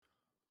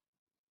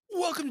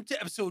Welcome to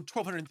episode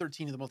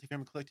 1213 of the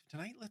Multifamily Collective.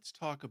 Tonight, let's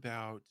talk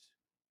about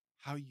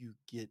how you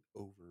get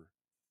over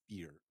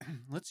fear.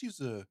 Let's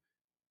use a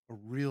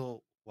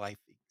real life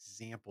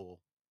example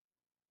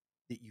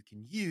that you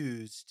can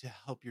use to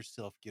help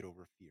yourself get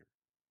over fear.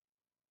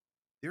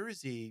 There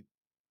is a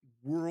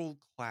world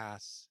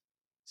class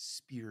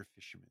spear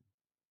fisherman,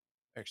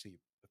 actually,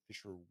 a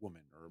fisher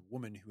woman or a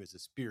woman who is a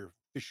spear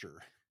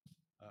fisher,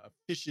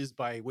 fishes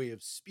by way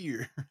of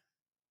spear.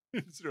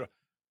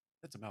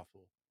 That's a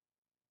mouthful.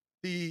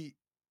 The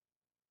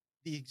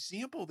the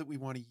example that we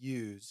want to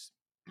use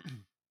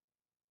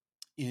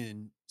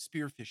in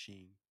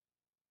spearfishing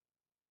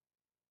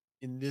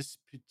in this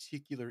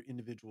particular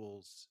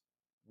individual's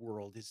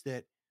world is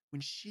that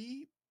when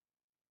she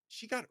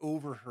got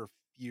over her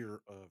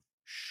fear of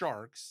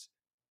sharks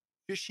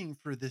fishing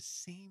for the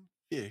same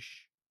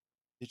fish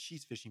that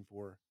she's fishing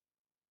for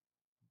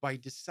by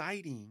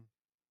deciding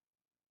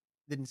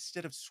that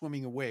instead of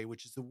swimming away,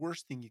 which is the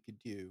worst thing you could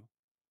do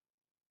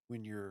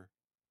when you're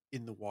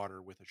in the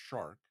water with a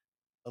shark,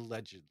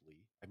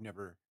 allegedly. I've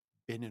never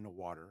been in a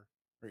water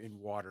or in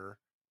water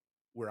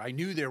where I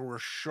knew there were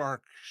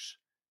sharks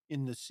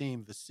in the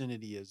same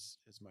vicinity as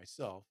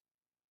myself.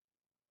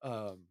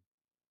 Um,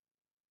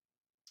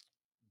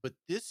 but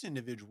this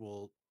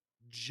individual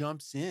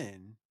jumps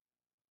in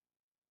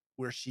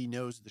where she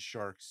knows the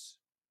sharks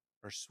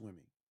are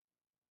swimming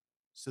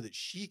so that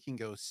she can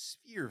go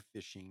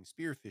spearfishing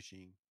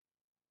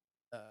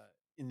uh,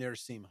 in their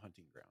same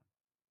hunting ground.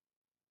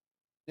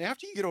 Now,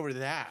 after you get over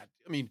that,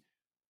 I mean,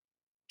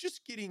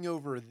 just getting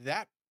over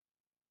that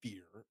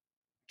fear,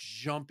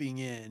 jumping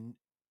in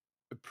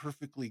a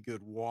perfectly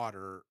good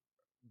water,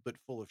 but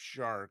full of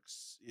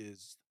sharks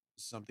is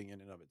something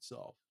in and of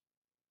itself.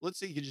 Let's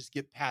say you can just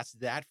get past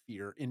that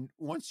fear. And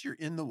once you're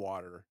in the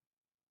water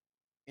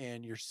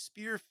and you're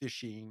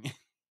spearfishing,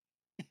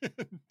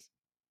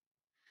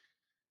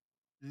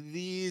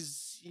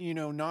 these,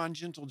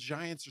 non-gentle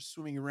giants are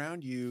swimming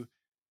around you.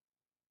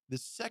 The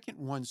second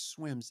one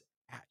swims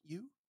at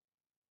you.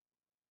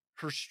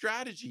 Her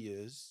strategy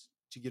is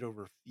to get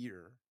over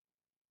fear,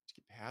 to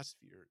get past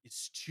fear,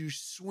 is to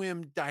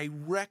swim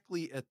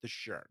directly at the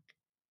shark,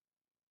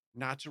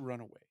 not to run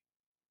away,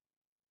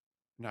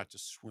 not to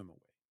swim away,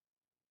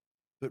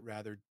 but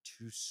rather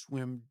to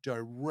swim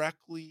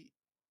directly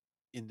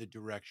in the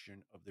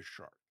direction of the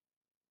shark.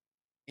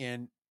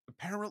 And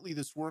apparently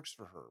this works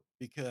for her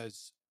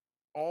because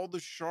all the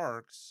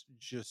sharks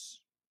just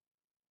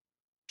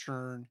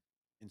turn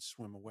and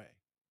swim away.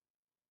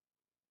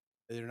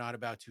 They're not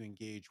about to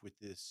engage with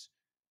this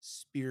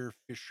spear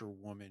fisher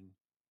woman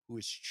who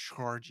is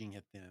charging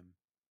at them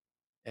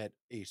at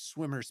a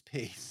swimmer's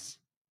pace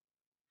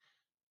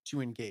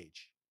to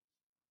engage.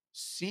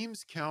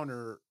 Seems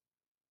counterintuitive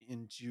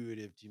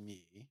to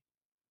me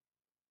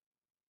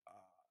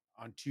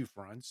on two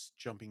fronts: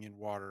 jumping in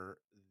water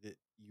that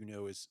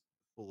is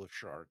full of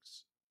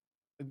sharks,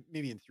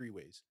 maybe in three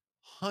ways: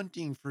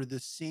 hunting for the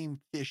same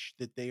fish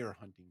that they are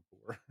hunting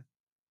for,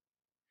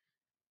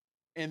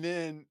 and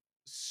then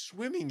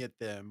swimming at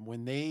them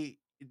when they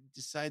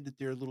decide that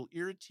they're a little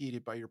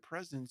irritated by your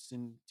presence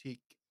and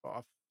take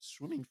off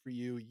swimming for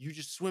you. You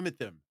just swim at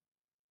them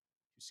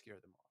to scare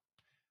them off.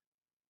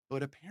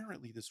 But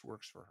apparently this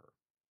works for her.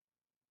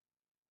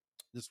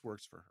 This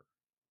works for her.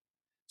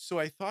 So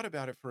I thought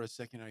about it for a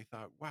second. I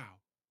thought, wow,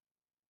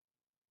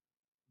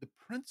 the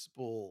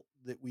principle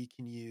that we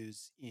can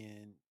use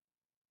in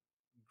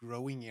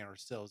growing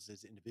ourselves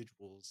as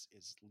individuals,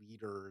 as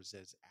leaders,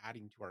 as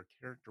adding to our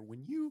character,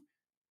 when you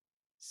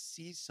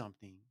see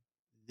something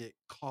that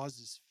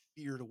causes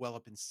fear to well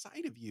up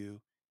inside of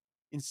you,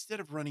 instead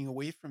of running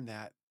away from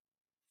that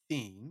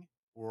thing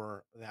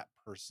or that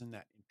person,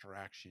 that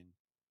interaction,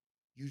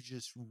 you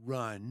just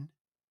run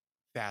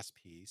fast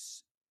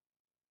pace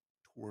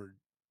toward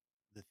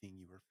the thing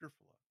you are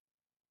fearful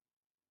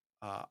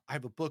of. I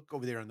have a book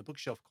over there on the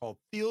bookshelf called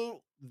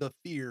Feel the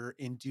Fear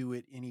and Do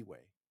It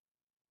Anyway.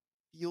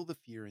 Feel the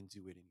fear and do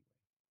it anyway.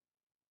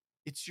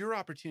 It's your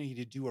opportunity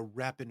to do a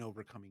rep in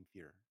overcoming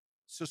fear.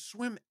 So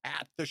swim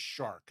at the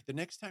shark. The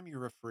next time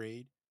you're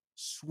afraid,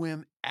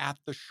 swim at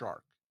the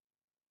shark.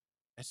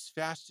 As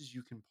fast as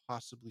you can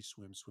possibly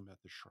swim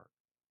at the shark.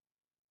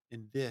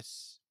 And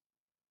this,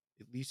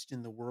 at least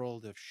in the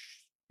world of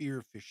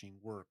spear fishing,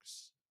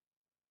 works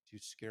to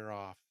scare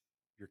off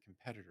your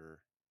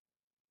competitor.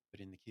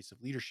 But in the case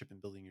of leadership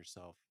and building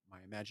yourself, my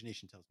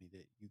imagination tells me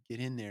that you get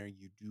in there,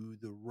 you do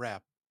the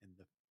rep, and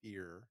the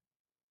fear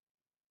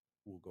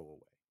will go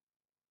away.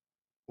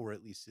 Or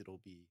at least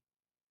it'll be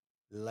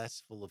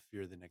less full of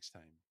fear the next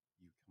time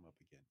you come up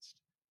against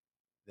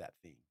that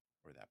thing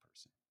or that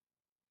person.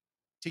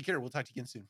 Take care. We'll talk to you again soon.